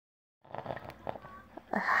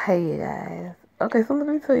Hey guys. Okay, so let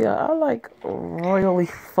me tell y'all, I like royally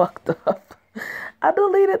fucked up. I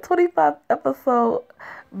deleted 25 episode,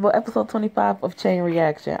 well, episode 25 of Chain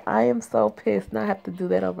Reaction. I am so pissed. Now I have to do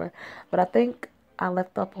that over. But I think I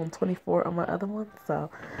left up on 24 on my other one, so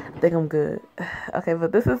I think I'm good. Okay,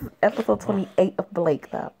 but this is episode 28 of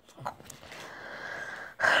Blake, though.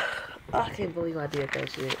 I can't believe I did that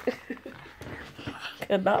shit.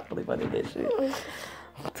 Cannot believe I did that shit.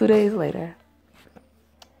 2 days later.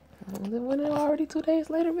 When it already 2 days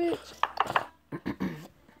later, bitch?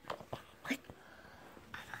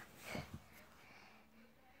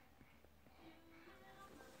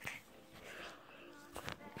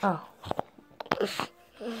 Oh,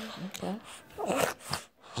 okay.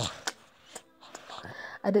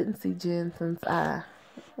 I didn't see Jen since well,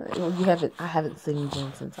 you haven't. I haven't seen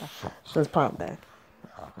Jen since prom day.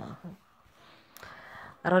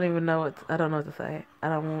 I don't even know what. I don't know what to say. I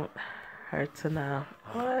don't want her to know.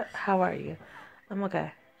 What? How are you? I'm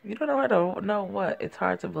okay. You don't know her to know what? It's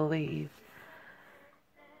hard to believe.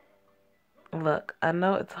 Look, I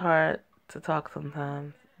know it's hard to talk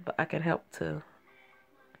sometimes, but I can help too.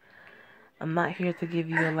 I'm not here to give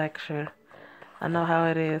you a lecture. I know how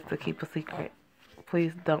it is to keep a secret.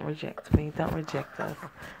 Please don't reject me. Don't reject us.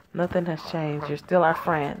 Nothing has changed. You're still our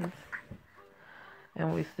friends.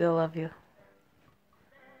 And we still love you.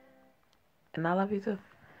 And I love you too.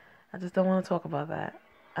 I just don't want to talk about that.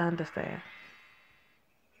 I understand.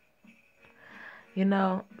 You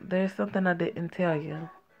know, there's something I didn't tell you.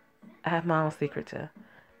 I have my own secret too.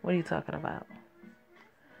 What are you talking about?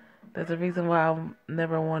 There's a reason why I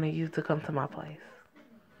never wanted you to come to my place.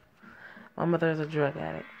 My mother is a drug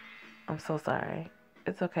addict. I'm so sorry.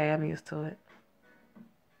 It's okay. I'm used to it.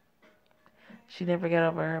 She never got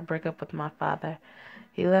over her breakup with my father.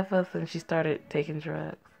 He left us and she started taking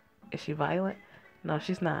drugs. Is she violent? No,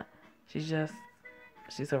 she's not. She's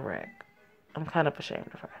a wreck. I'm kind of ashamed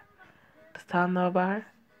of her. Does Tom know about her?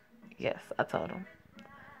 Yes, I told him.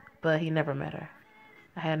 But he never met her.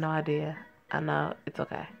 I had no idea. I know, it's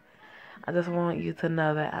okay. I just want you to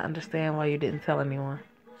know that I understand why you didn't tell anyone.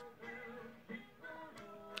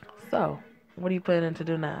 So, what are you planning to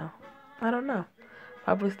do now? I don't know.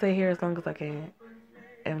 Probably stay here as long as I can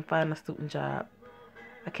and find a student job.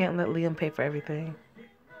 I can't let Liam pay for everything.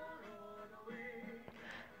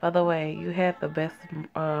 By the way, you had the best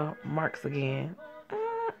marks again.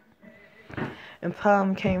 And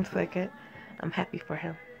Tom came second. I'm happy for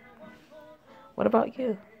him. What about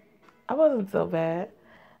you? I wasn't so bad.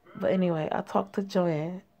 But anyway, I talked to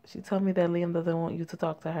Joanne. She told me that Liam doesn't want you to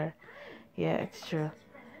talk to her. Yeah, it's true.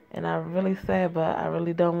 And I'm really sad, but I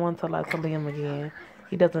really don't want to lie to Liam again.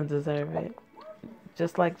 He doesn't deserve it.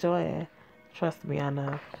 Just like Joanne. Trust me, I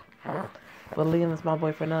know. But Liam is my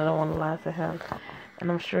boyfriend and I don't want to lie to him. And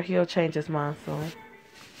I'm sure he'll change his mind soon.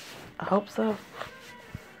 I hope so.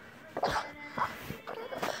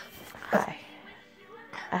 Hi.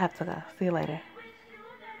 I have to go. See you later.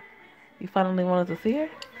 You finally wanted to see her?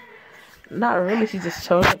 Not really, she just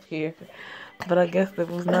showed up here. But I guess it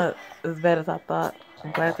was not as bad as I thought.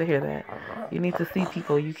 I'm glad to hear that. You need to see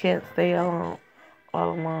people. You can't stay alone,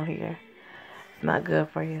 all alone here. It's not good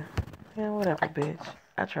for you. Yeah, whatever, bitch.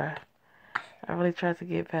 I try. I really try to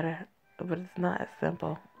get better, but it's not as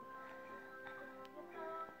simple.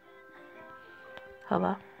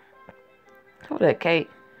 Hello? Who that, Kate?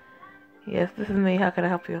 Yes, this is me. How can I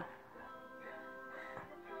help you?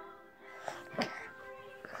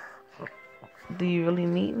 Do you really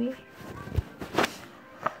need me?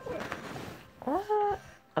 What?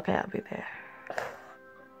 Okay, I'll be there.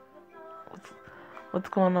 What's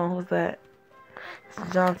going on? Who's that?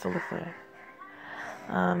 It's John Solicitor.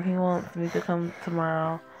 He wants me to come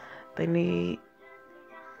tomorrow. They need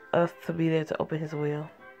us to be there to open his will.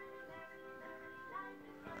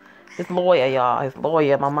 His lawyer, y'all. His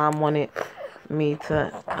lawyer. My mom wanted me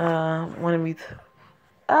to,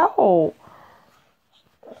 oh!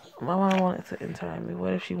 My mom wanted to intern me.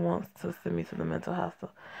 What if she wants to send me to the mental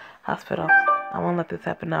hospital? I won't let this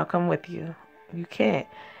happen now. Come with you. You can't.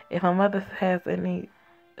 If my mother has any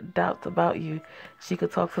doubts about you, she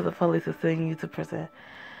could talk to the police and send you to prison.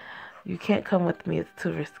 You can't come with me. It's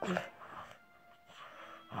too risky.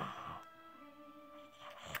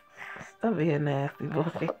 Stop being nasty,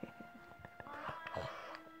 boy.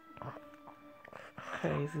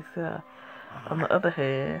 Crazy. So, on the other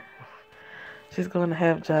hand, she's going to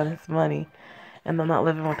have John his money, and I'm not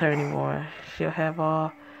living with her anymore. She'll have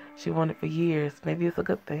all she wanted for years. Maybe it's a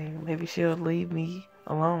good thing. Maybe she'll leave me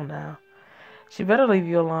alone now. She better leave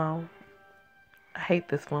you alone. I hate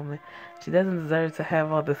this woman. She doesn't deserve to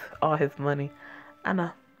have all his money. I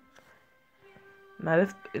know. Now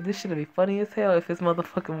this should be funny as hell if his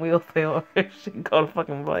motherfucking wheels fail or if she go to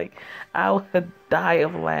fucking bike. I would die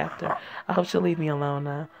of laughter. I hope she'll leave me alone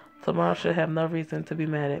now. Tomorrow she'll have no reason to be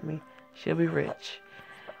mad at me. She'll be rich.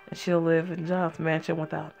 And she'll live in John's mansion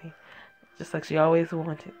without me. Just like she always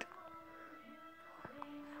wanted.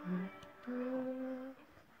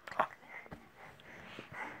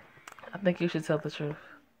 I think you should tell the truth.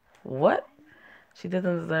 What? She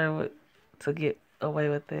doesn't deserve it to get away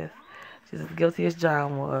with this. She's as guilty as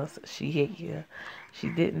John was. She hit you. She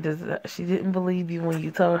didn't believe you when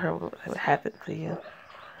you told her what happened to you.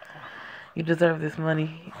 You deserve this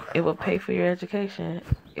money. It will pay for your education.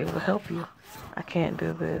 It will help you. I can't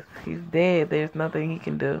do this. He's dead. There's nothing he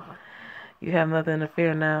can do. You have nothing to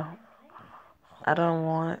fear now. I don't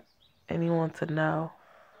want anyone to know.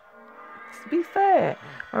 Just be sad.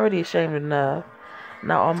 I'm already ashamed enough.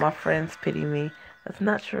 Now all my friends pity me. That's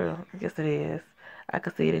not true. Yes, it is. I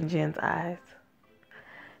can see it in Jen's eyes.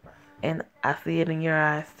 And I see it in your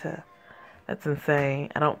eyes, too. That's insane.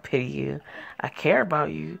 I don't pity you. I care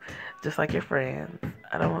about you, just like your friends.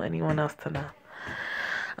 I don't want anyone else to know.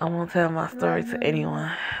 I won't tell my story to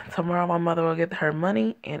anyone. Tomorrow my mother will get her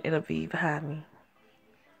money, and it'll be behind me.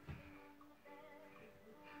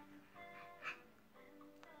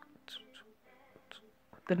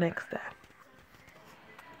 The next step.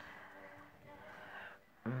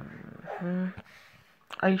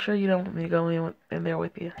 Are you sure you don't want me to go in there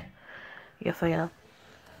with you? Yes, I am.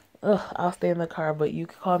 I'll stay in the car, but you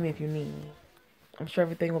can call me if you need me. I'm sure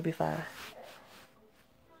everything will be fine.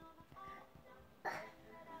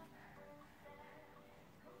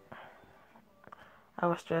 I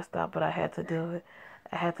was stressed out, but I had to do it.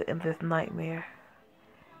 I had to end this nightmare.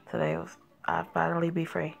 I'll finally be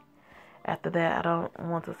free. After that, I don't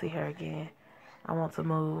want to see her again. I want to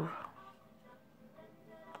move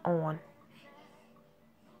on.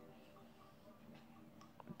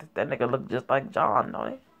 That nigga look just like John,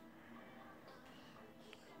 don't he?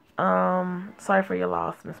 Sorry for your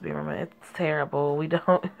loss, Miss Beamerman. It's terrible. We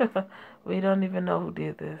don't even know who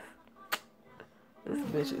did this. This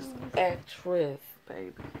bitch is actress,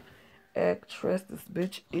 baby. Actress this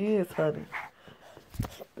bitch is, honey.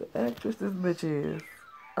 The actress this bitch is.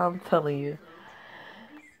 I'm telling you.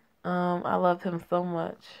 I loved him so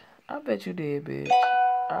much. I bet you did, bitch.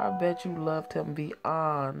 I bet you loved him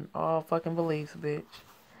beyond all fucking beliefs, bitch.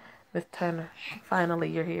 Miss Turner, finally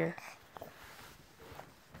you're here.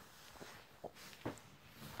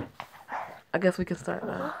 I guess we can start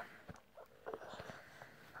now.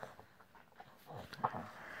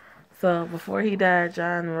 So, before he died,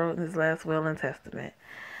 John wrote in his last will and testament.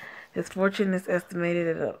 His fortune is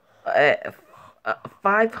estimated at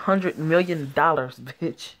 $500 million,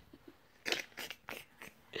 bitch.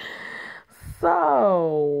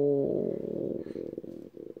 So,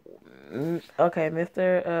 okay,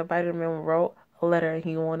 Mr. Biderman wrote a letter and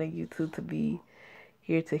he wanted you two to be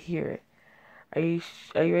here to hear it. Are you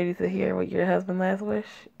ready to hear what your husband's last wish?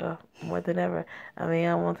 More than ever. I mean,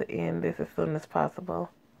 I want to end this as soon as possible.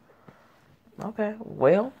 Okay,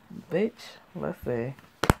 well, bitch, let's see.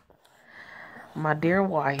 My dear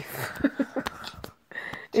wife,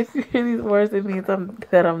 if you hear these words, it means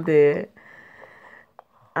that I'm dead.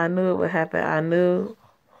 I knew it would happen. I know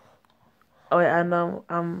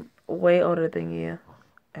I'm way older than you.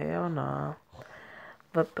 Hell no.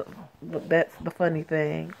 But that's the funny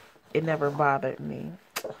thing. It never bothered me.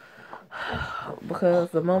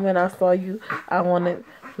 Because the moment I saw you, I wanted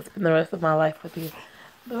to spend the rest of my life with you.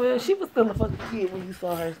 Well, she was still a fucking kid when you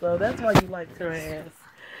saw her, so that's why you liked her ass.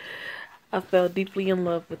 I fell deeply in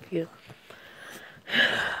love with you.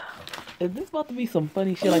 Is this about to be some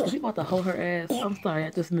funny shit? Like, is he about to hold her ass? I'm sorry,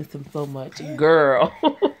 I just missed him so much. Girl.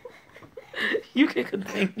 You can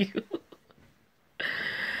continue.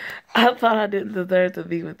 I thought I didn't deserve to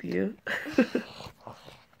be with you.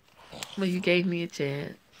 But you gave me a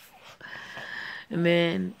chance. And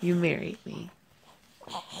then you married me.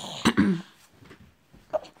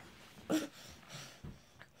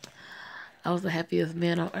 I was the happiest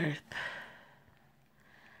man on earth.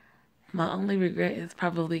 My only regret is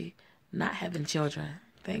probably not having children.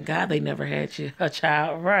 Thank God they never had a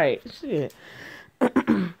child. Right. Shit.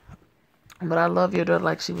 But I love your daughter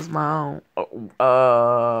like she was my own.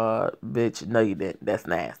 Bitch, no you didn't. That's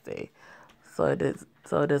nasty. So it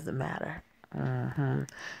doesn't matter.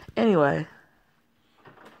 Anyway.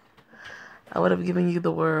 I would have given you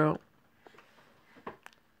the world.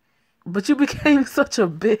 But you became such a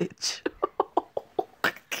bitch.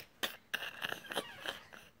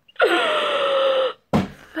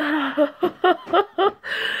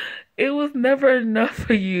 It was never enough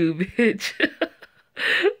for you, bitch.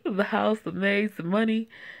 The house, the maids, the money.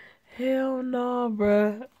 Hell no,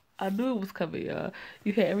 bruh. I knew it was coming, y'all.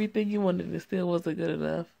 You had everything you wanted and it still wasn't good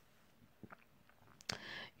enough.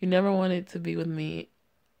 You never wanted to be with me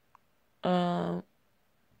um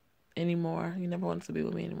anymore. You never wanted to be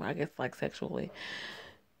with me anymore. I guess like sexually.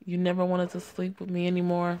 You never wanted to sleep with me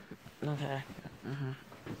anymore. Okay.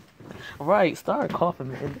 Right, start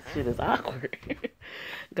coughing, man. This shit is awkward.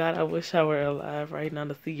 God, I wish I were alive right now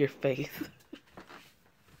to see your face.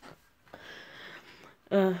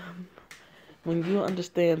 Uh, when you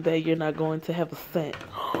understand that you're not going to have a cent.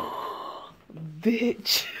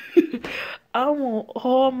 Bitch. I want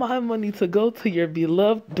all my money to go to your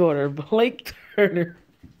beloved daughter, Blake Turner.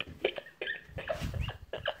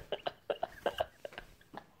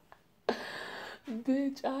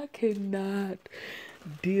 Bitch, I cannot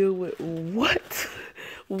deal with what?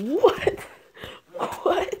 What?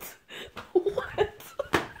 What? What?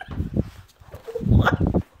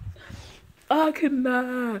 What? I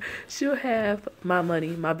cannot. She'll have my money,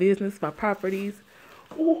 my business, my properties.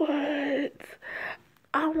 What?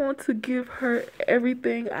 I want to give her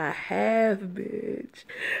everything I have, bitch.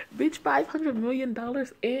 Bitch, $500 million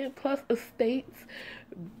and plus estates.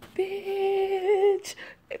 Bitch.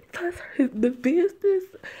 Plus the business.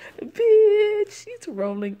 Bitch. She's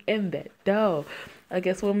rolling in that dough. I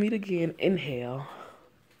guess we'll meet again in hell.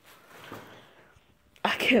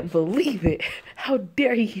 I can't believe it. How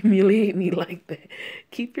dare he humiliate me like that?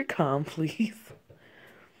 Keep your calm, please.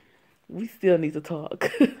 We still need to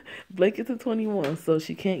talk. Blake is 21, so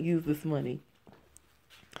she can't use this money.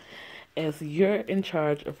 As you're in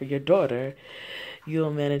charge of your daughter,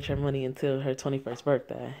 you'll manage her money until her 21st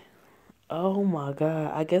birthday. Oh my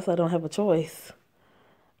God. I guess I don't have a choice.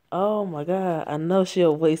 Oh my God. I know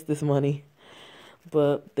she'll waste this money,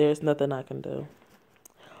 but there's nothing I can do.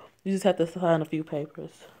 You just have to sign a few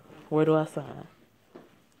papers. Where do I sign?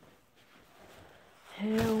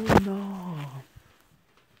 Hell no.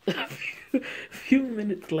 A few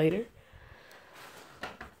minutes later.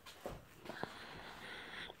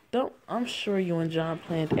 I'm sure you and John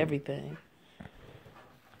planned everything.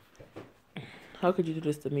 How could you do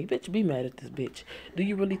this to me? Bitch, be mad at this bitch. Do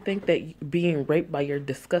you really think that being raped by your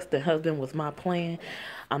disgusting husband was my plan?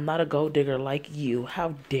 I'm not a gold digger like you.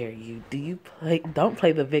 How dare you? Don't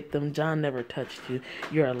play the victim. John never touched you.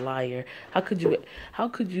 You're a liar. How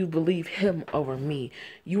could you believe him over me?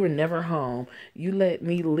 You were never home. You let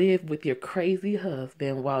me live with your crazy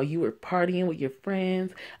husband while you were partying with your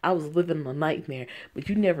friends. I was living a nightmare, but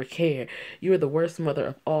you never cared. You're the worst mother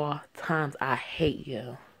of all times. I hate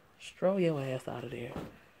you. Stroll your ass out of there.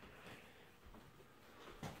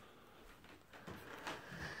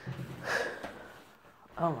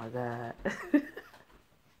 Oh my God.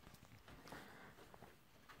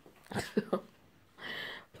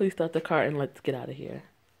 Please start the car and let's get out of here.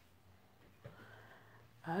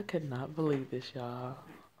 I could not believe this, y'all.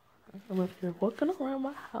 I'm up here walking around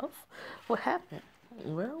my house. What happened?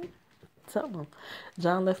 Well, tell him.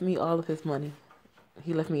 John left me all of his money.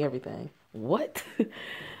 He left me everything. What?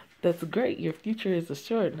 That's great. Your future is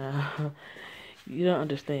assured now. You don't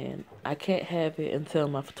understand. I can't have it until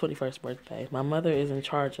my 21st birthday. My mother is in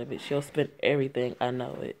charge of it. She'll spend everything. I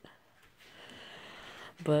know it.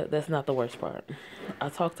 But that's not the worst part. I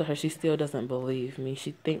talked to her. She still doesn't believe me.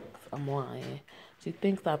 She thinks I'm lying. She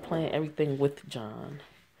thinks I planned everything with John.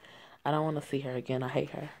 I don't want to see her again. I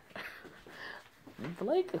hate her.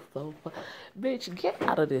 Blake is so fun. Bitch, get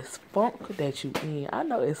out of this funk that you in. I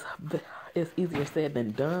know it's easier said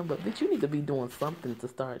than done, but bitch, you need to be doing something to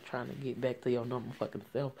start trying to get back to your normal fucking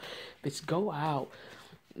self. Bitch, go out.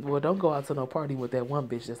 Well, don't go out to no party with that one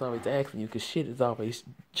bitch that's always asking you because shit is always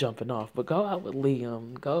jumping off. But go out with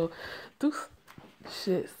Liam. Go do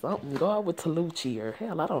shit, something. Go out with Tolucci or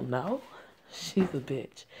hell, I don't know. She's a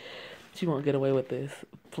bitch. She won't get away with this.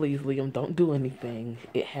 Please, Liam, don't do anything.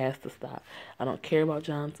 It has to stop. I don't care about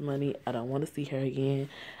John's money. I don't want to see her again.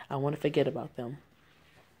 I want to forget about them.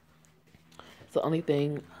 It's the only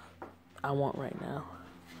thing I want right now.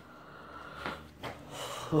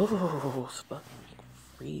 Oh, it's fucking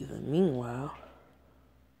freezing. Meanwhile,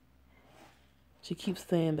 she keeps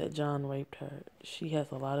saying that John raped her. She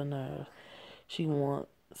has a lot of nerve. She wants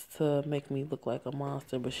to make me look like a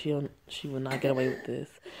monster, but she will not get away with this.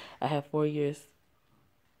 I have 4 years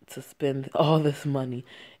to spend all this money,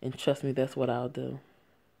 and trust me, that's what I'll do.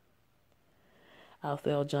 I'll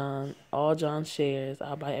sell all John's shares.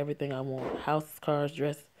 I'll buy everything I want. Houses, cars,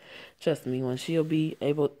 dress. Trust me, when she'll be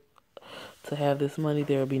able to have this money,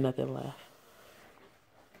 there will be nothing left.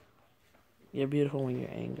 You're beautiful when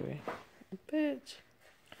you're angry. Bitch.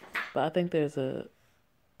 But I think there's a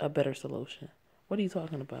better solution. What are you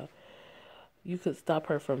talking about? You could stop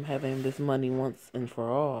her from having this money once and for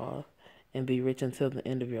all and be rich until the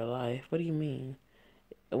end of your life. What do you mean?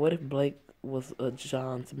 What if Blake was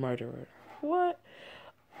John's murderer? What?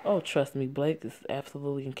 Oh, trust me, Blake is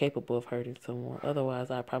absolutely incapable of hurting someone. Otherwise,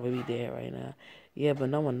 I'd probably be dead right now. Yeah, but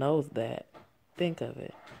no one knows that. Think of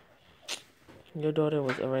it. Your daughter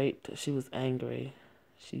was raped. She was angry.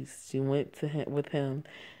 She went to him with him,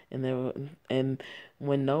 and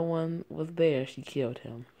when no one was there, she killed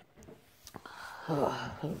him.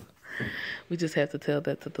 We just have to tell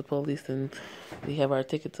that to the police, and we have our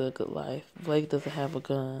ticket to a good life. Blake doesn't have a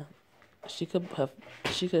gun. She could have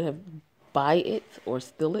she could have buy it or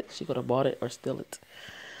steal it. She could have bought it or stole it.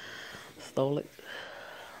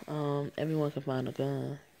 Everyone can find a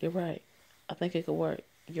gun. You're right. I think it could work.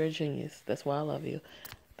 You're a genius. That's why I love you.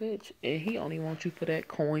 Bitch, and he only wants you for that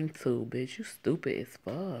coin too, bitch. You stupid as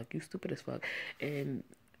fuck. You stupid as fuck. And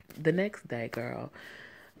the next day, girl,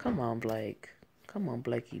 come on, Blake. Come on,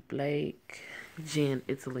 Blakey. Blake. Jen,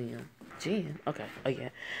 it's Liam. Jen? Okay. Oh, yeah.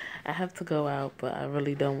 I have to go out, but I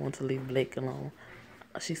really don't want to leave Blake alone.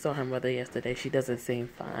 She saw her mother yesterday. She doesn't seem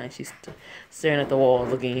fine. She's staring at the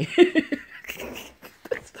walls again.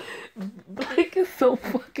 Blake is so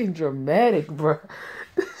fucking dramatic, bro.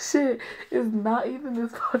 This shit is not even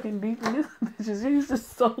this fucking deep. She's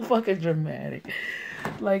just so fucking dramatic.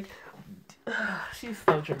 Like, she's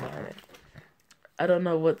so dramatic. I don't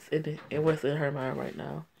know what's in her mind right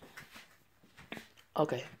now.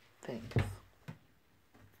 Okay, thanks.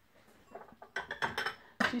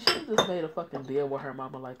 She should have just made a fucking deal with her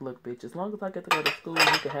mama. Like, look, bitch, as long as I get to go to school,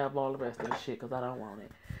 you can have all the rest of the shit, because I don't want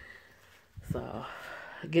it. So,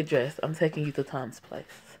 get dressed. I'm taking you to Tom's place.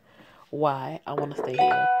 Why? I want to stay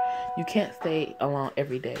here. You can't stay alone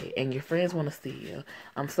every day, and your friends want to see you.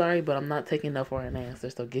 I'm sorry, but I'm not taking no for an answer.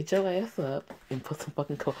 So get your ass up and put some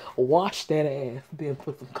fucking clothes. Wash that ass, then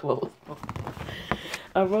put some clothes on.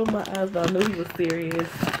 I rolled my eyes, but I knew he was serious.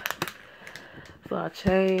 So I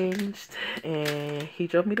changed, and he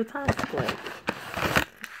drove me to Tom's place.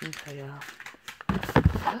 Okay, y'all.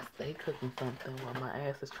 I stay cooking something while my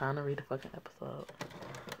ass is trying to read the fucking episode.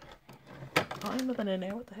 Oh, ain't nothing in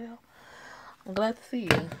there. What the hell? I'm glad to see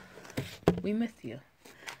you. We miss you.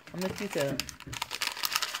 I miss you too.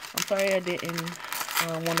 I'm sorry I didn't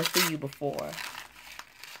want to see you before.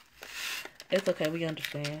 It's okay. We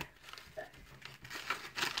understand.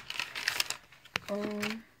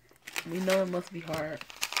 We know it must be hard,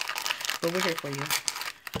 but we're here for you.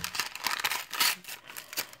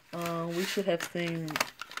 We should have seen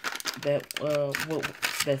that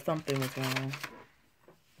that something was wrong.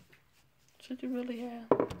 Should you really have?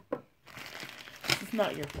 It's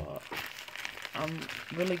not your fault. I'm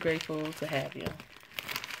really grateful to have you.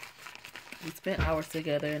 We spent hours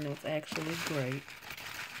together and it was actually great.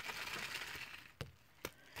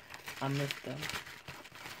 I missed them.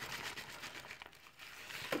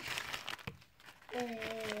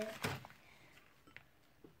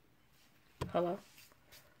 Hello?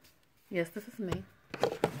 Yes, this is me.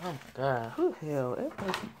 Oh my god. Who the hell?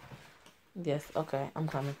 Yes, okay, I'm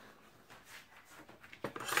coming.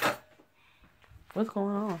 What's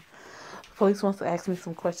going on? Police wants to ask me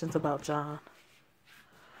some questions about John.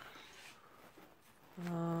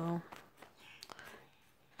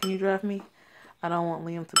 Can you drive me? I don't want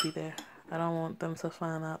Liam to be there. I don't want them to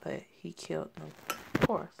find out that he killed them. Of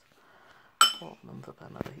course. I want them to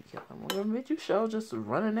find out that he killed them. Well, bitch, you sure just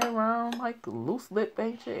running that around like loose lip,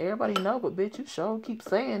 ain't you? Everybody know, but bitch, you sure keep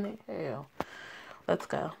saying it. Hell. Let's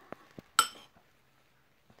go.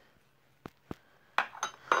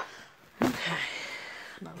 Okay.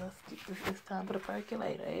 Now let's get this time for the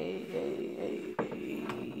percolator. Hey.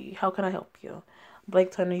 How can I help you?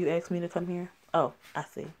 Blake Turner, you asked me to come here? Oh, I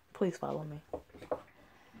see. Please follow me.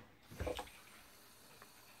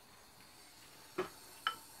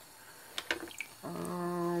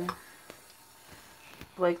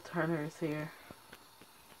 Blake Turner is here.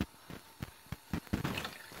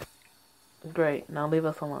 Great. Now leave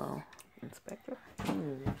us alone. Inspector?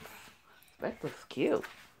 Inspector's cute.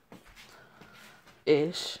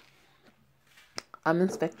 Ish. I'm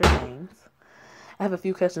Inspector James. I have a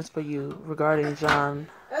few questions for you regarding John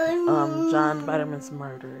Biderman's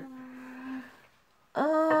murder.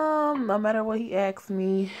 No matter what he asks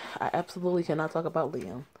me, I absolutely cannot talk about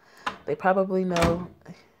Liam. They probably know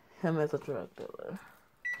him as a drug dealer.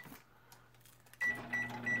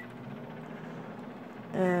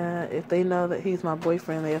 And if they know that he's my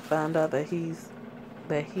boyfriend, they have found out that he's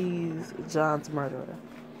John's murderer.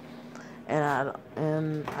 And I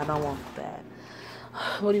don't want that.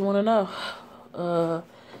 What do you want to know?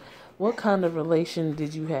 What kind of relation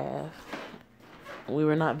did you have? We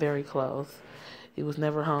were not very close. He was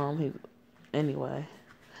never home. Anyway,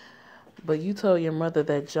 but you told your mother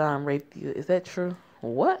that John raped you. Is that true?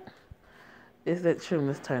 What? Is that true,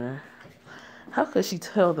 Miss Turner? How could she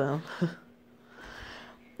tell them?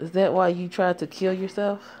 Is that why you tried to kill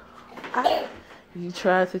yourself? You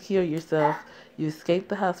tried to kill yourself. You escaped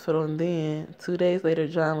the hospital, and then 2 days later,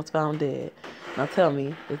 John was found dead. Now tell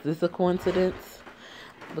me, is this a coincidence?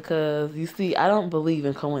 Because, you see, I don't believe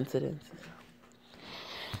in coincidences.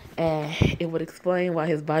 And it would explain why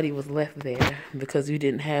his body was left there. Because you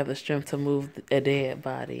didn't have the strength to move a dead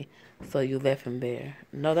body. So you left him there.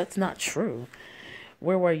 No, that's not true.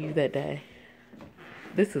 Where were you that day?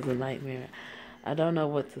 This is a nightmare. I don't know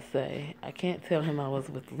what to say. I can't tell him I was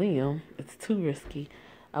with Liam. It's too risky.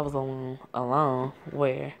 I was alone. Alone?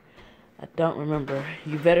 Where? I don't remember.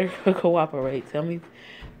 You better cooperate. Tell me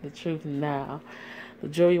the truth now. The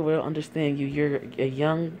jury will understand you. You're a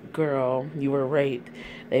young girl. You were raped.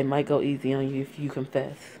 They might go easy on you if you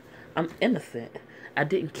confess. I'm innocent. I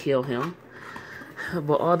didn't kill him.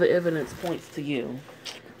 But all the evidence points to you.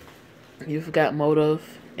 You've got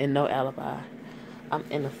motive and no alibi. I'm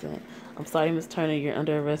innocent. I'm sorry, Miss Turner. You're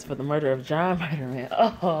under arrest for the murder of John Murderman.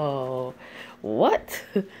 Oh, what?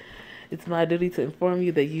 It's my duty to inform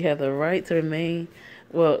you that you have the right to remain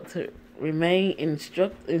in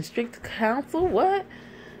strict counsel. What?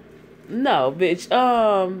 No, bitch.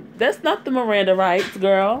 That's not the Miranda rights,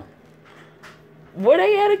 girl. Where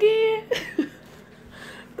they at again?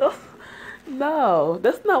 No,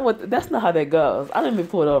 that's not how that goes. I done been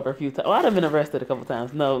pulled over a few times. Well, I done been arrested a couple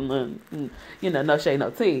times. No, no shade, no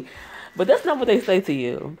tea. But that's not what they say to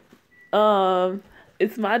you.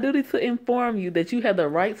 It's my duty to inform you that you have the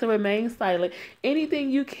right to remain silent. Anything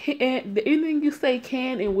you say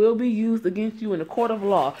can and will be used against you in a court of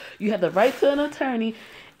law. You have the right to an attorney,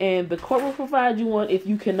 and the court will provide you one if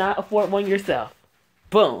you cannot afford one yourself.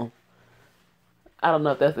 Boom. I don't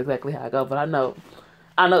know if that's exactly how I go, but I know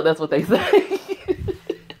that's what they say.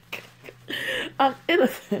 I'm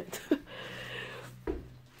innocent.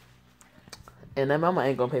 And that mama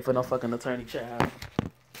ain't gonna pay for no fucking attorney, child.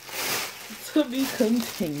 To be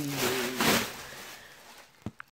continued.